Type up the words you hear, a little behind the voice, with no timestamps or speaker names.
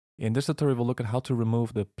In this tutorial, we'll look at how to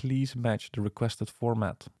remove the please match the requested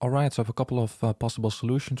format. All right, so I have a couple of possible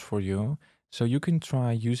solutions for you. So you can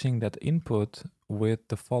try using that input with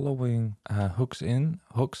the following hooks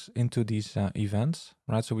into these events,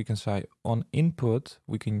 right? So we can say on input,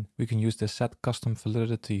 we can use the set custom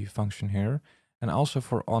validity function here. And also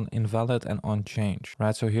for on invalid and on change,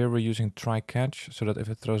 right? So here we're using try catch so that if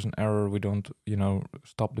it throws an error, we don't,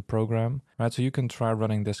 stop the program, right? So you can try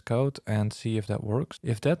running this code and see if that works.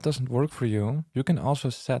 If that doesn't work for you, you can also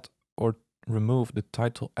set or remove the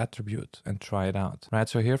title attribute and try it out, right?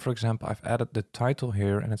 So here, for example, I've added the title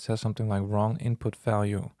here and it says something like wrong input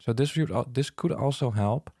value. So this could also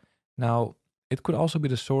help. Now, it could also be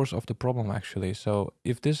the source of the problem actually. So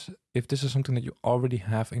if this is something that you already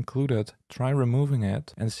have included, try removing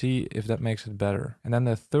it and see if that makes it better. And then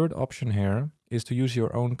the third option here is to use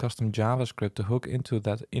your own custom JavaScript to hook into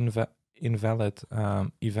that invalid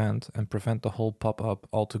event and prevent the whole pop-up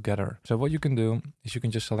altogether. So what you can do is you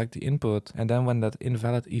can just select the input, and then when that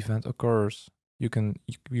invalid event occurs, you can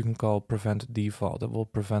call prevent default. That will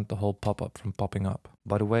prevent the whole pop-up from popping up.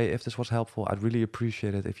 By the way, if this was helpful, I'd really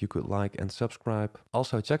appreciate it if you could like and subscribe.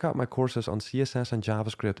 Also, check out my courses on CSS and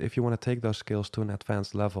JavaScript if you want to take those skills to an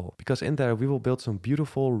advanced level. Because in there, we will build some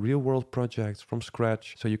beautiful real-world projects from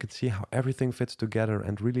scratch so you can see how everything fits together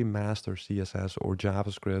and really master CSS or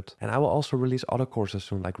JavaScript. And I will also release other courses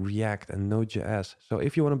soon like React and Node.js. So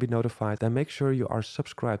if you want to be notified, then make sure you are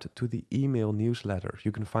subscribed to the email newsletter.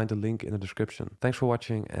 You can find the link in the description. Thanks for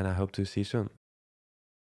watching and I hope to see you soon.